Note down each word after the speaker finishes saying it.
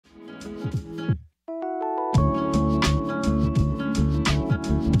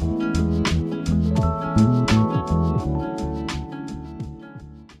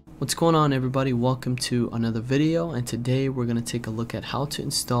What's going on, everybody? Welcome to another video, and today we're going to take a look at how to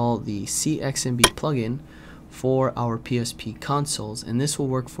install the CXMB plugin for our PSP consoles, and this will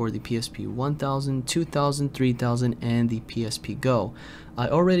work for the PSP 1000, 2000, 3000 and the PSP Go. I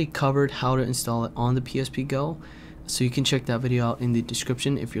already covered how to install it on the PSP Go, so you can check that video out in the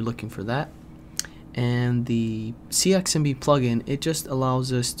description if you're looking for that. And the CXMB plugin, it just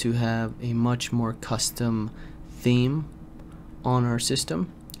allows us to have a much more custom theme on our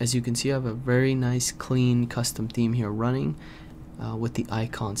system. As you can see, I have a very nice clean custom theme here running with the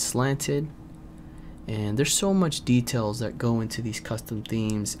icon slanted, and there's so much details that go into these custom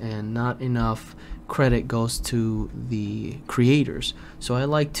themes and not enough credit goes to the creators. So I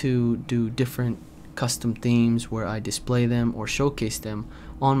like to do different custom themes where I display them or showcase them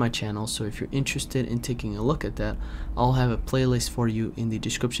on my channel. So if you're interested in taking a look at that, I'll have a playlist for you in the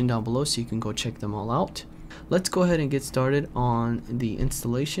description down below so you can go check them all out. Let's go ahead and get started on the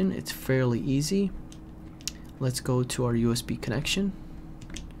installation. It's fairly easy. Let's go to our USB connection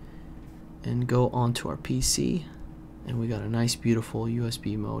and go onto our PC, and we got a nice beautiful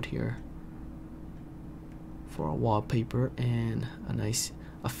USB mode here for a wallpaper and a nice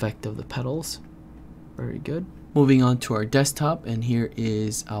effect of the pedals. Very good. Moving on to our desktop, and here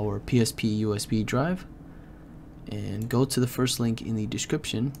is our PSP USB drive. And go to the first link in the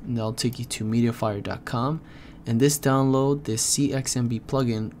description, and that'll take you to mediafire.com. And this download, this CXMB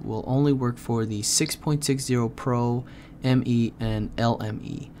plugin, will only work for the 6.60 Pro, ME, and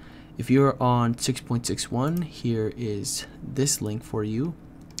LME. If you're on 6.61, here is this link for you.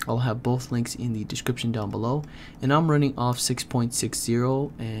 I'll have both links in the description down below. And I'm running off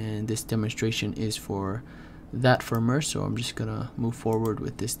 6.60, and this demonstration is for that firmware, so I'm just gonna move forward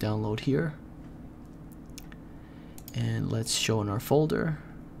with this download here. And let's show in our folder.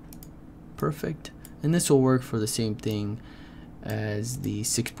 Perfect. And this will work for the same thing as the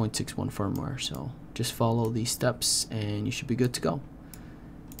 6.61 firmware, so just follow these steps and you should be good to go.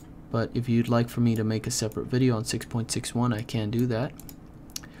 But if you'd like for me to make a separate video on 6.61, I can do that.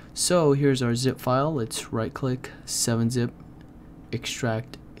 So here's our zip file. Let's right click, 7-zip,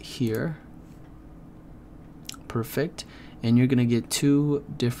 extract here. Perfect. And you're gonna get two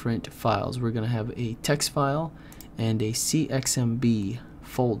different files. We're gonna have a text file and a CXMB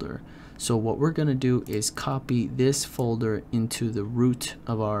folder. So what we're gonna do is copy this folder into the root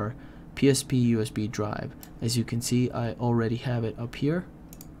of our PSP USB drive. As you can see, I already have it up here,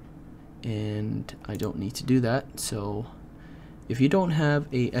 and I don't need to do that. So if you don't have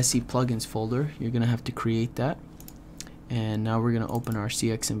a SE plugins folder, you're gonna have to create that. And now we're gonna open our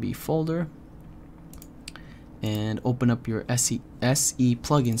CXMB folder and open up your SE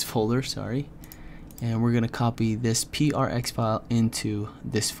plugins folder, sorry. And we're going to copy this PRX file into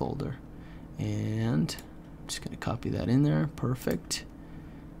this folder, and I'm just going to copy that in there. Perfect.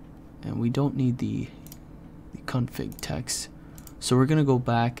 And we don't need the config text, so we're going to go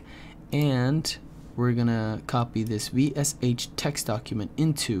back and we're going to copy this VSH text document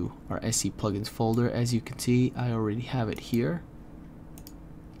into our SE plugins folder. As you can see, I already have it here.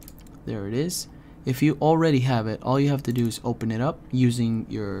 There it is. If you already have it, all you have to do is open it up using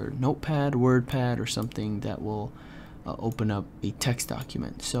your notepad, WordPad, or something that will open up a text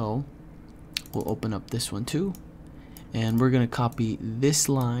document. So we'll open up this one too, and we're going to copy this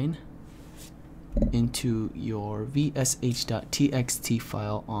line into your vsh.txt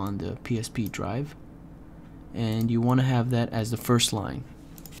file on the PSP drive, and you want to have that as the first line.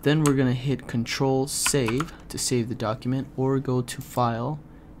 Then we're going to hit Control Save to save the document, or go to File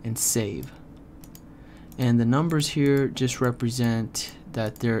and Save. And the numbers here just represent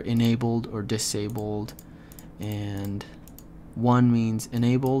that they're enabled or disabled, and 1 means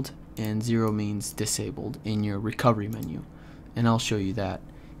enabled and 0 means disabled in your recovery menu. And I'll show you that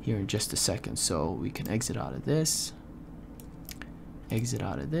here in just a second. So we can exit out of this, exit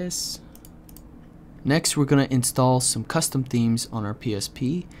out of this. Next, we're going to install some custom themes on our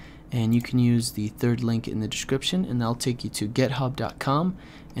PSP, and you can use the third link in the description, and that'll take you to github.com,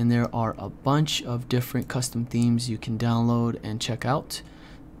 and there are a bunch of different custom themes you can download and check out.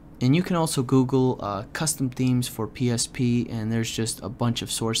 And you can also Google custom themes for PSP, and there's just a bunch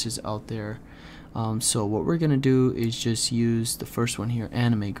of sources out there. So what we're gonna do is just use the first one here,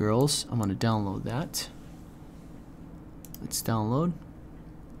 Anime Girls. I'm gonna download that. Let's download.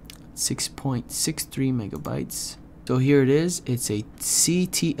 6.63 megabytes. So here it is. It's a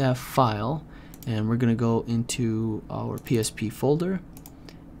CTF file, and we're gonna go into our PSP folder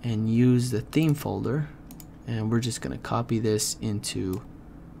and use the theme folder, and we're just gonna copy this into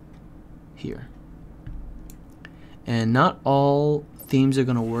here. And not all themes are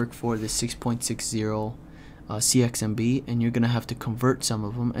gonna work for the 6.60 CXMB, and you're gonna have to convert some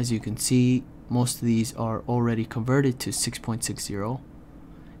of them. As you can see, most of these are already converted to 6.60,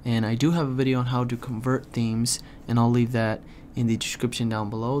 and I do have a video on how to convert themes, and I'll leave that in the description down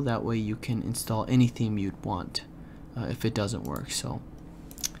below. That way you can install any theme you'd want if it doesn't work. So,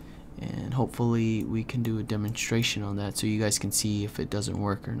 and hopefully we can do a demonstration on that so you guys can see if it doesn't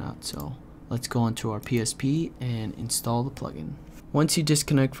work or not. So let's go onto our PSP and install the plugin. Once you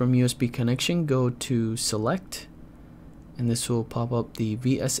disconnect from USB connection, go to select, and this will pop up the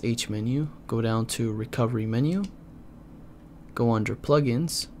VSH menu. Go down to recovery menu, go under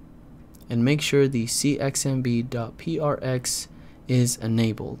plugins, and make sure the CXMB.PRX is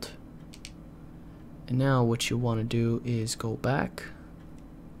enabled. And now what you want to do is go back,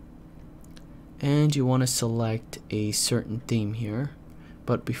 and you want to select a certain theme here.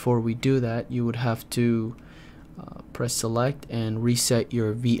 But before we do that, you would have to press select and reset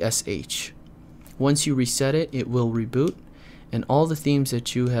your VSH. Once you reset it, it will reboot, and all the themes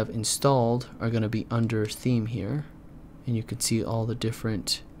that you have installed are going to be under theme here, and you can see all the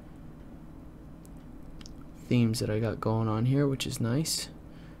different themes that I got going on here, which is nice.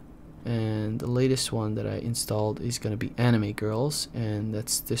 And the latest one that I installed is going to be Anime Girls, and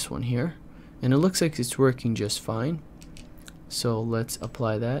that's this one here, and it looks like it's working just fine. So let's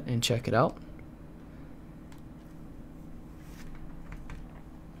apply that and check it out.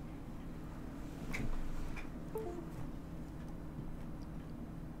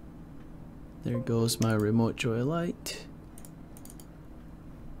 There goes my remote Joy-Light.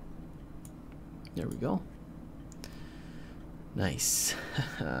 There we go. Nice.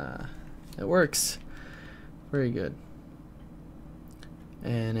 It works. Very good.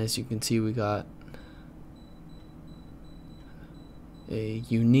 And as you can see, we got a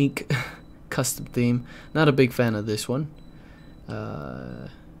unique custom theme. Not a big fan of this one. I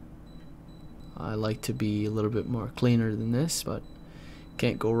like to be a little bit more cleaner than this, but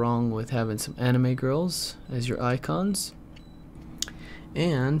can't go wrong with having some anime girls as your icons.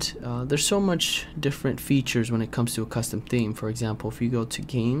 And there's so much different features when it comes to a custom theme. For example, if you go to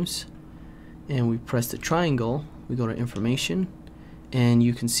games and we press the triangle, we go to information, and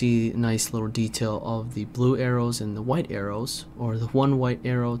you can see a nice little detail of the blue arrows and the white arrows, or the one white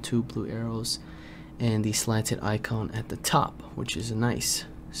arrow, two blue arrows, and the slanted icon at the top, which is nice.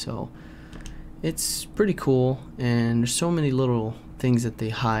 So it's pretty cool, and there's so many little things that they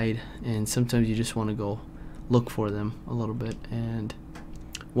hide, and sometimes you just want to go look for them a little bit. And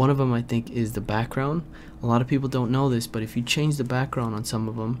one of them, I think, is the background. A lot of people don't know this, but if you change the background on some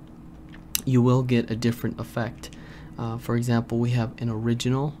of them, you will get a different effect. For example, we have an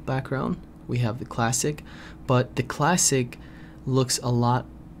original background, we have the classic, but the classic looks a lot,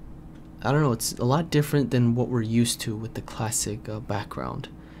 I don't know, it's a lot different than what we're used to with the classic background.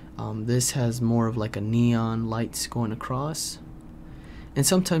 This has more of like a neon lights going across. And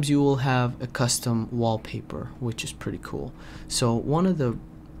sometimes you will have a custom wallpaper, which is pretty cool. So one of the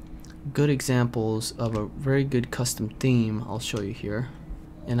good examples of a very good custom theme I'll show you here,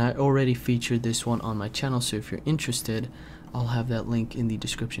 and I already featured this one on my channel, so if you're interested, I'll have that link in the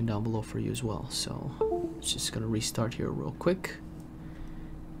description down below for you as well. So it's just gonna restart here real quick,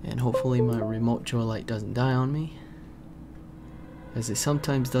 and hopefully my remote Joy-Light doesn't die on me, as it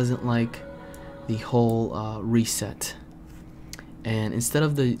sometimes doesn't like the whole reset. And instead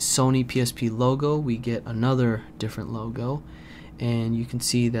of the Sony PSP logo, we get another different logo, and you can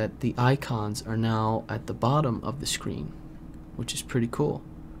see that the icons are now at the bottom of the screen, which is pretty cool.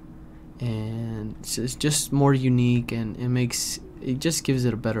 And it's just more unique, and it just gives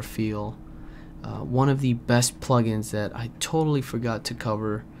it a better feel. One of the best plugins that I totally forgot to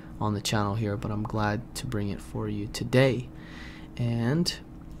cover on the channel here, but I'm glad to bring it for you today. And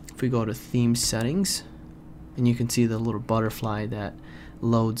if we go to theme settings, and you can see the little butterfly that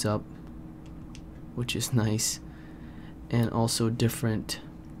loads up, which is nice. And also different,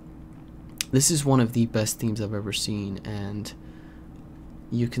 this is one of the best themes I've ever seen, and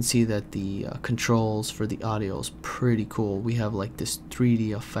you can see that the controls for the audio is pretty cool. We have like this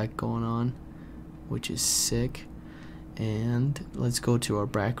 3D effect going on, which is sick. And let's go to our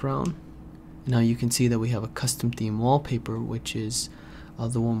background. Now you can see that we have a custom theme wallpaper, which is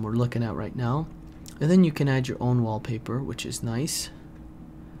the one we're looking at right now. And then you can add your own wallpaper, which is nice.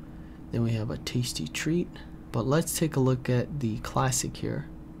 Then we have a tasty treat. But let's take a look at the classic here,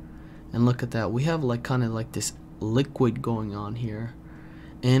 and look at that. We have like kind of like this liquid going on here,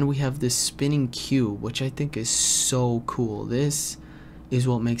 and we have this spinning cube, which I think is so cool. This is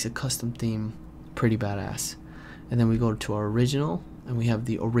what makes a custom theme pretty badass. And then we go to our original, and we have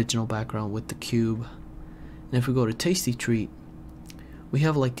the original background with the cube. And if we go to tasty treat, we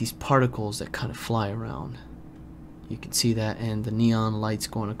have like these particles that kind of fly around, you can see that, and the neon lights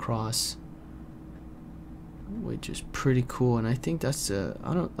going across, which is pretty cool. And I think that's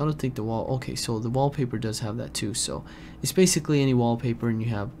I don't think the wall, okay, so the wallpaper does have that too. So it's basically any wallpaper and you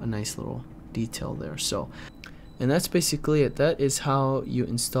have a nice little detail there. So, and that's basically it. That is how you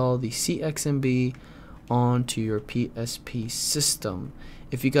install the CXMB onto your PSP system.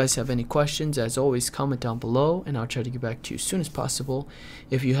 If you guys have any questions, as always, comment down below and I'll try to get back to you as soon as possible.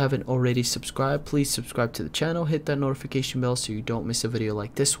 If you haven't already subscribed, please subscribe to the channel, hit that notification bell so you don't miss a video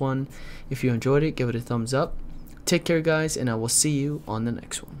like this one. If you enjoyed it, give it a thumbs up. Take care guys, and I will see you on the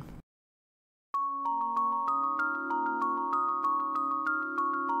next one.